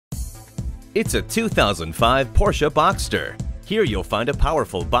It's a 2005 Porsche Boxster. Here you'll find a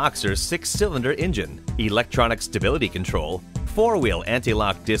powerful Boxster 6-cylinder engine, electronic stability control, 4-wheel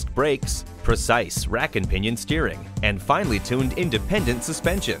anti-lock disc brakes, precise rack and pinion steering, and finely tuned independent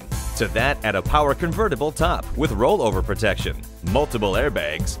suspension. To that, add a power convertible top with rollover protection, multiple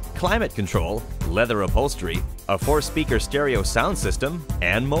airbags, climate control, leather upholstery, a 4-speaker stereo sound system,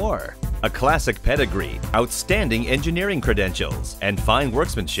 and more. A classic pedigree, outstanding engineering credentials, and fine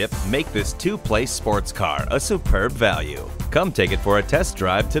workmanship make this two-place sports car a superb value. Come take it for a test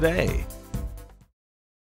drive today.